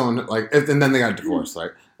 maybe someone, like, and then they got divorced,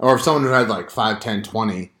 like, or if someone who had, like, 5, 10,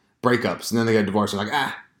 20 breakups, and then they get divorced, and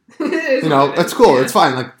like, you know, that's cool. Yeah. It's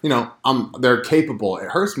fine. Like, you know, they're capable. It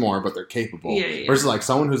hurts more, but they're capable. Yeah, yeah. Versus, like,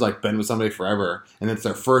 someone who's, like, been with somebody forever, and it's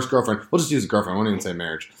their first girlfriend. We'll just use a girlfriend. I won't even say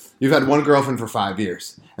marriage. You've had one girlfriend for 5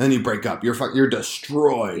 years, and then you break up. You're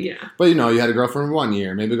destroyed. Yeah. But, you know, you had a girlfriend for 1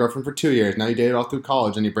 year, maybe a girlfriend for 2 years. Now you dated all through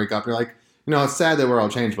college, and you break up. You're like, you know, it's sad that we're all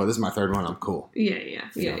changed, but this is my 3rd one. I'm cool. Yeah, yeah,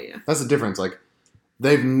 yeah. That's the difference. Like,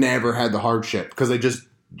 they've never had the hardship because they just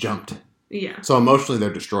jumped. Yeah. So emotionally,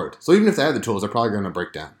 they're destroyed. So even if they had the tools, they're probably going to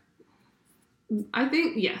break down. I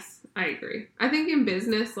think, yes, I agree. I think in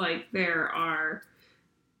business, like, there are,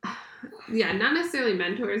 not necessarily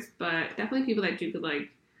mentors, but definitely people that you could,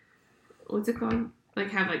 like, what's it called? Like,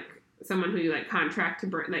 have, like, someone who you, like, contract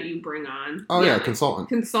that you bring on. Oh, yeah, like, consultant.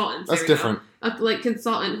 Consultants. That's different. Like,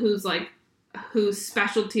 consultant whose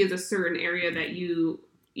specialty is a certain area that you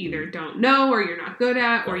either don't know or you're not good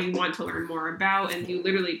at or you want to learn more about, and you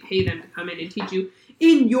literally pay them to come in and teach you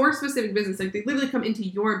in your specific business. Like, they literally come into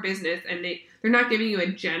your business, and they're not giving you a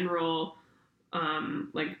general,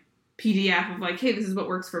 like, PDF of, like, hey, this is what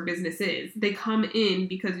works for businesses. They come in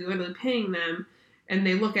because you're literally paying them, and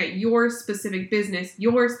they look at your specific business,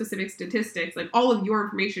 your specific statistics, like, all of your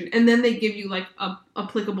information, and then they give you, like,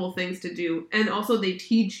 applicable things to do, and also they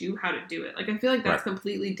teach you how to do it. Like, I feel like that's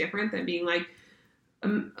completely different than being, like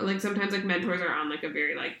sometimes, like, mentors are on, like, a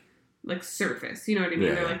very, like surface, you know what I mean?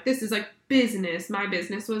 Yeah. They're like, this is, like, business. My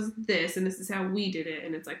business was this, and this is how we did it.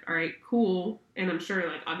 And it's like, all right, cool. And I'm sure,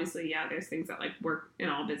 like, obviously, yeah, there's things that, like, work in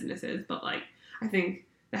all businesses, but, like, I think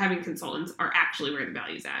that having consultants are actually where the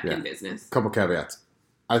value's at in business. Couple caveats.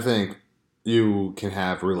 I think you can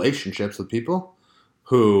have relationships with people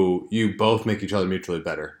who you both make each other mutually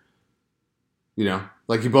better. You know?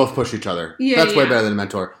 Like, you both push each other. Yeah, that's way better than a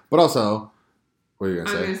mentor. But also, what are you going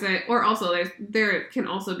to say? Or also, there can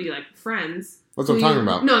also be, like, friends. That's what I'm talking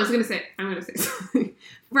about. No, I'm going to say something.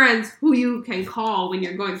 Friends who you can call when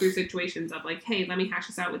you're going through situations of, like, hey, let me hash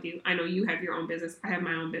this out with you. I know you have your own business. I have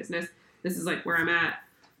my own business. This is, like, where I'm at.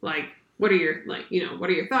 Like, what are your, like, you know, what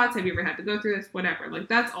are your thoughts? Have you ever had to go through this? Whatever. Like,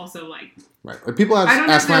 that's also, like... Right. Like, people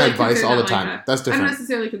ask my advice all the time. That's different. I don't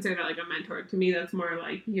necessarily consider that, like, a mentor. To me, that's more,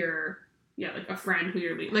 like, like, a friend who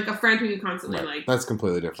you're... Like, a friend who you constantly, like... That's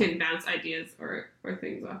completely different. Can bounce ideas or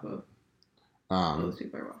things off of. Those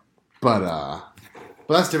people are well.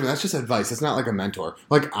 But that's different. That's just advice. It's not like a mentor.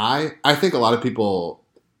 Like I think a lot of people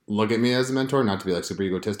look at me as a mentor, not to be like super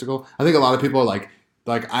egotistical. I think a lot of people are like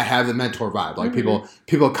I have the mentor vibe. Like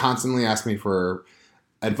people constantly ask me for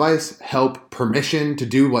advice, help, permission to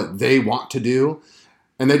do what they want to do.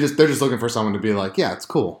 And they're just looking for someone to be like, yeah, it's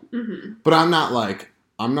cool. Mm-hmm. But I'm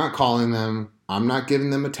not calling them. I'm not giving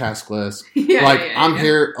them a task list. I'm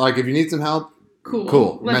here. Like, if you need some help,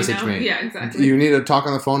 cool. Message me. Yeah, exactly. You need to talk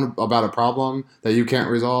on the phone about a problem that you can't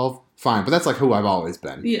resolve. Fine. But that's like who I've always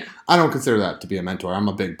been. Yeah. I don't consider that to be a mentor. I'm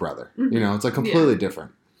a big brother. Mm-hmm. It's like completely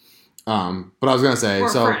different. But I was gonna say or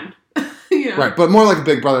so. Friend. Right, but more like a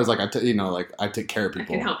big brother is like I take care of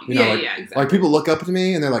people. I can help you. Exactly. Like people look up to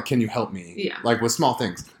me and they're like, "Can you help me?" Yeah. Like with small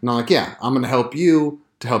things, and I'm like, "Yeah, I'm gonna help you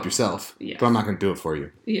to help yourself, yes. but I'm not gonna do it for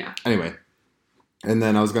you." Yeah. Anyway, and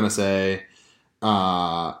then I was gonna say,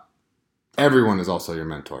 everyone is also your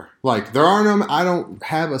mentor. Like I don't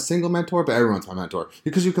have a single mentor, but everyone's my mentor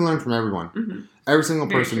because you can learn from everyone. Mm-hmm. Every single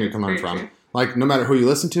person you can learn from. True. Like no matter who you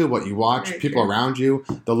listen to, what you watch, people around you,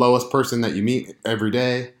 the lowest person that you meet every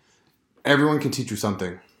day. Everyone can teach you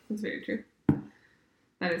something. That's very true.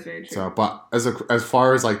 That is very true. So, but as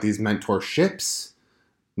far as like these mentorships,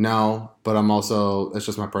 no. But I'm also, it's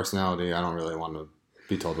just my personality. I don't really want to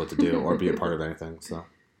be told what to do or be a part of anything. So,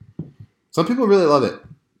 some people really love it,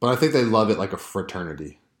 but I think they love it like a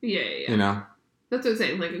fraternity. Yeah. That's what I'm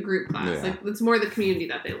saying, like a group class. Yeah. Like it's more the community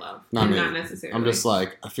that they love, not necessarily. I'm just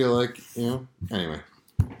like I feel like Anyway.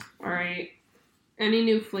 All right. Any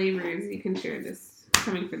new flavors you can share this?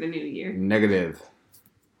 Coming for the new year. Negative.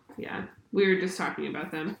 Yeah, we were just talking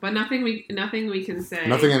about them, but nothing we can say. Nothing we can say.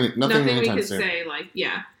 Like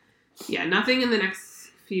nothing in the next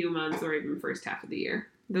few months or even first half of the year.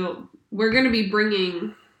 We're going to be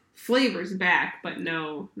bringing flavors back, but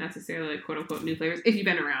no necessarily like, quote unquote new flavors. If you've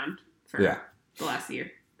been around for the last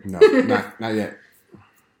year. No, not yet.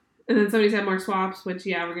 And then somebody said more swaps, which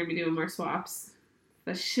we're going to be doing more swaps.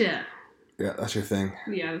 But shit. Yeah, that's your thing.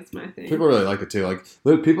 Yeah, that's my thing. People really like it too. Like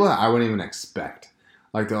people that I wouldn't even expect.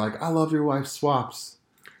 Like they're like, I love your wife's swaps,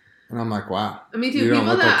 and I'm like, wow. Me too. You don't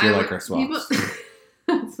look like you like her swaps.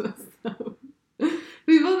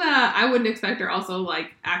 People that I wouldn't expect are also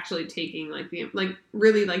like actually taking like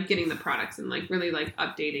really like getting the products and like really like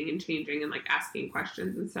updating and changing and like asking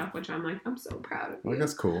questions and stuff, which I'm like, I'm so proud of you. Like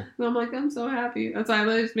that's cool. And I'm like, I'm so happy. That's why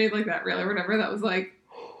I just made like that reel or whatever. That was like.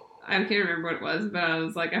 I can't remember what it was, but I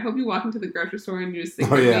was like, I hope you walk into the grocery store and you just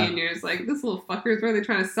think of me and you're just like, this little fuckers, what are they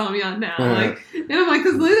trying to sell me on now? Like, and I'm like,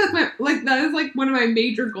 because literally that is like one of my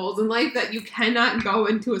major goals in life, that you cannot go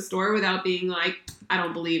into a store without being like, I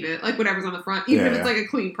don't believe it. Like whatever's on the front, even if it's like a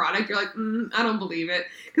clean product, you're like, I don't believe it.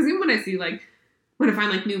 Because even when I see like, when I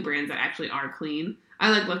find like new brands that actually are clean, I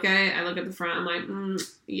like look at it, I look at the front, I'm like,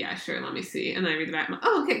 yeah, sure, let me see. And then I read the back, I'm like,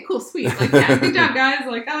 oh, okay, cool, sweet. Like, yeah, good job, guys.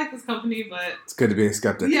 Like, I like this company, but... It's good to be a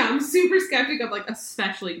skeptic. Yeah, I'm super skeptic of, like,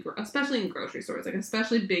 especially in grocery stores, like,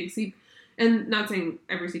 especially big and not saying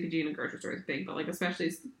every CPG in a grocery store is big, but, like,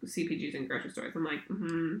 especially CPGs in grocery stores. I'm like,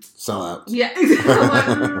 Sell out. Yeah, exactly. I'm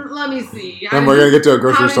like, let me see. Then we're going to get to a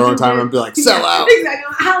grocery store one time and be like, sell out.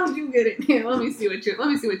 Exactly. How did you get it? Yeah, let me see what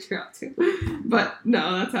you're up to. But,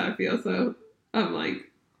 no, that's how I feel, so I'm like...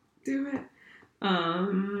 Do it.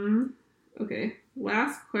 Okay.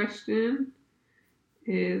 Last question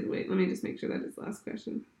is... Wait, let me just make sure that is last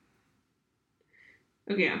question.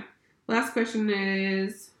 Okay, yeah. Last question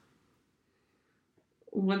is...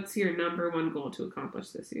 What's your number one goal to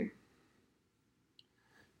accomplish this year?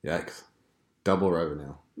 Yikes. Double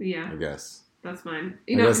revenue. Yeah. I guess. That's mine.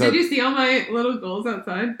 Did you see all my little goals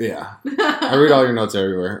outside? Yeah. I read all your notes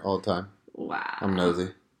everywhere, all the time. Wow. I'm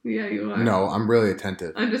nosy. Yeah, you are. No, I'm really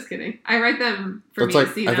attentive. I'm just kidding. I write them for me to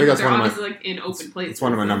see them. I think that's one of my... like in open places. It's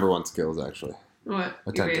one of my number one skills, actually. What?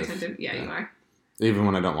 Attentive. You're very attentive? Yeah, you are. Even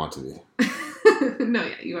when I don't want to be. No,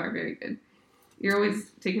 yeah, you are very good. You're always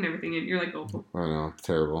taking everything in. You're like Opal. I know, it's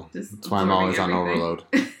terrible. That's why I'm always on overload.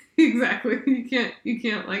 Exactly. You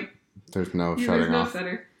can't like... There's no shutting off.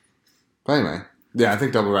 Stutter. But anyway, yeah, I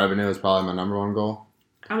think double revenue is probably my number one goal.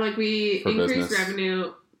 I'm like, we increased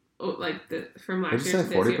revenue... like from last year to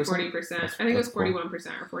this year, 40%. I think it was 41%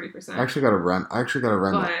 or 40%. I actually got to run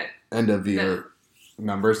the end of year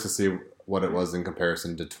numbers to see what it was in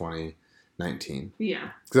comparison to 2019. Yeah,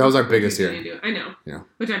 because that was our biggest year. I know. Yeah,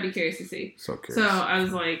 which I'd be curious to see. So curious. So I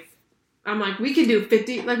was like, we can do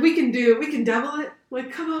 50. Like we can double it.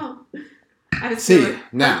 Like come on. I just see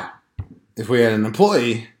now, if we had an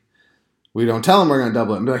employee, we don't tell them we're going to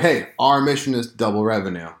double it and be like, hey, our mission is double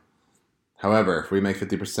revenue. However, if we make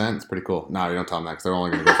 50%, it's pretty cool. No, you don't tell them that because they're only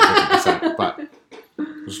going to go for 50%. But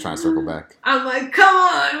Just trying to circle back. I'm like, come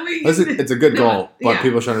on, It's a good goal, but Yeah.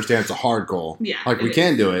 people should understand it's a hard goal. Yeah, Like, we it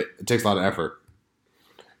can is. do it. It takes a lot of effort.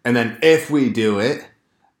 And then if we do it,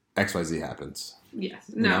 XYZ happens. Yes.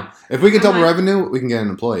 You No. know? If we get I'm double like- revenue, we can get an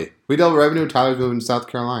employee. If we double revenue, Tyler's moving to South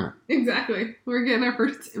Carolina. Exactly. We're getting our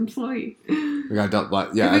first employee. We got double.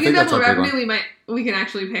 Yeah, if I we think get that's double our big revenue, one. we can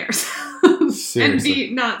actually pay ourselves and Seriously.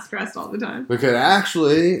 be not stressed all the time. We could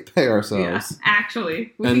actually pay Yeah, ourselves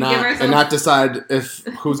actually, we and can give not ourselves. and not decide if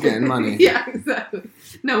who's getting money. Yeah, exactly.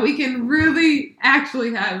 No, we can really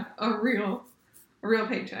actually have a real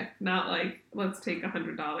paycheck, not like let's take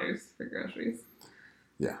 $100 for groceries.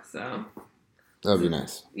 Yeah. So That would be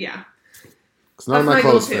nice. yeah, Because none of my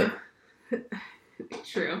goal clothes fit.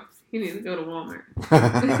 True. You need to go to Walmart.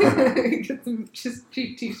 Get some just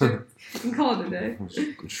cheap t-shirts and call it a day.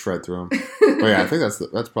 Shred through them. But yeah, I think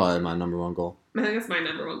that's probably my number one goal. I think that's my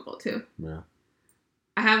number one goal too. Yeah.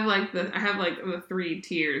 I have like the 3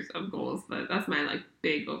 tiers of goals, but that's my like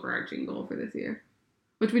big overarching goal for this year.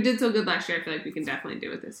 Which we did so good last year. I feel like we can definitely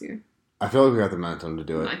do it this year. I feel like we got the momentum to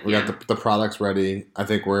do it. Like, We yeah. got the products ready. I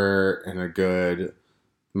think we're in a good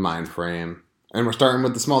mind frame. And we're starting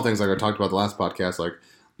with the small things like I talked about the last podcast, like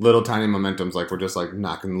little tiny momentums, like we're just like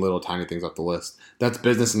knocking little tiny things off the list. That's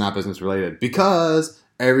business and not business related because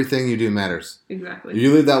everything you do matters. Exactly. If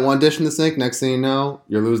you leave that one dish in the sink, next thing you know,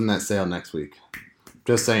 you're losing that sale next week.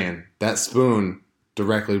 Just saying. That spoon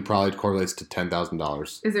directly probably correlates to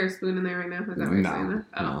 $10,000. Is there a spoon in there right now? Is that what you're No, saying that?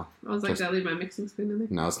 Oh. no. I was like, Just- did I leave my mixing spoon in there?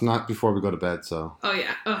 No, it's not before we go to bed, so Oh,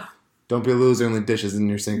 yeah. Ugh. don't be a loser and leave dishes in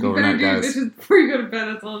your sink You better overnight, do your guys. dishes before you go to bed.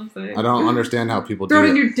 That's all I'm saying. I don't understand how people Throw it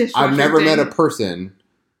do in it. your dishwasher. I've never met a dang. person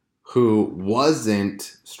who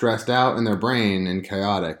wasn't stressed out in their brain and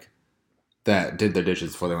chaotic that did their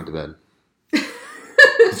dishes before they went to bed.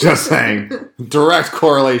 Just saying. Direct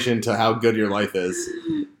correlation to how good your life is.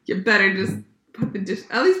 You better just put the dish.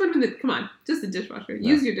 At least put it in the. Come on, just the dishwasher. Yeah.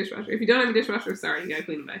 Use your dishwasher. If you don't have a dishwasher, sorry, you gotta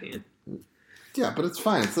clean it by hand. Yeah, but it's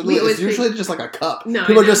fine. It's, We literally, always it's usually just like a cup. No,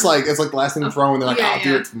 People I are just know. like, it's like the last thing to throw, and they're like, Yeah, I'll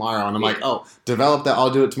do yeah. it tomorrow. And I'm Yeah. like, oh, develop that, I'll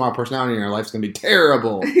do it tomorrow personality, and your life's going to be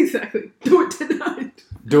terrible. Exactly. Do it tonight.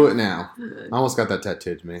 Do it now. I almost got that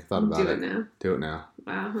tattooed to me. Thought about Do it. it now. Do it now.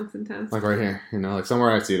 Wow, that's intense. Like right here, you know, like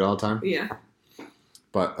somewhere I see it all the time. Yeah,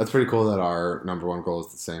 But that's pretty cool that our number one goal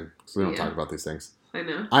is the same. Because we don't Yeah. talk about these things. I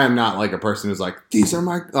know. I am not like a person who's like, these are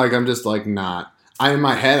my, like, I'm just like not, in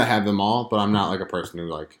my head I have them all, but I'm not like a person who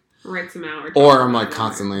like, Write some out. or talk I'm about like it or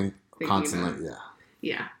constantly, thinking about it. yeah.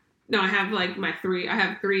 Yeah. No, I have like I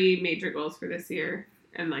have 3 major goals for this year,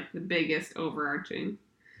 and like the biggest overarching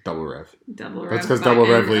Double rev. double rev. That's because by double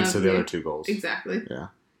rev end leads of to the other 2 goals. Exactly. Yeah.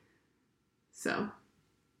 So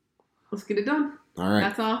let's get it done. All right.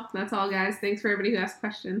 That's all. That's all, guys. Thanks for everybody who asked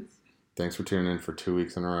questions. Thanks for tuning in for 2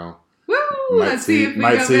 weeks in a row. Woo! Might Let's see- see if we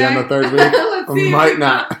might come see you on back. the 3rd week. Let's see if Might we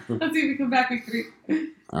not. Come, let's see if we come back week 3.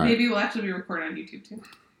 All right. Maybe we'll actually be recording on YouTube too.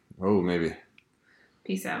 Oh, maybe.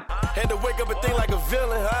 Peace out. Had to wake up and think like a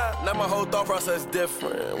villain, huh? Now my whole thought process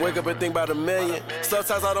different. Wake up and think about a million.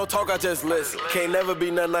 Sometimes I don't talk, I just listen. Can't never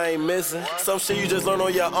be nothing I ain't missing. Some shit you just learn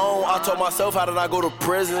on your own. I told myself, how did I go to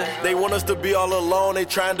prison? They want us to be all alone. They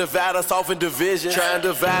try and divide us off in division. Try and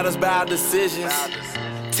divide us by our decisions.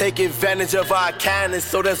 Take advantage of our kindness,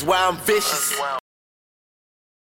 so that's why I'm vicious.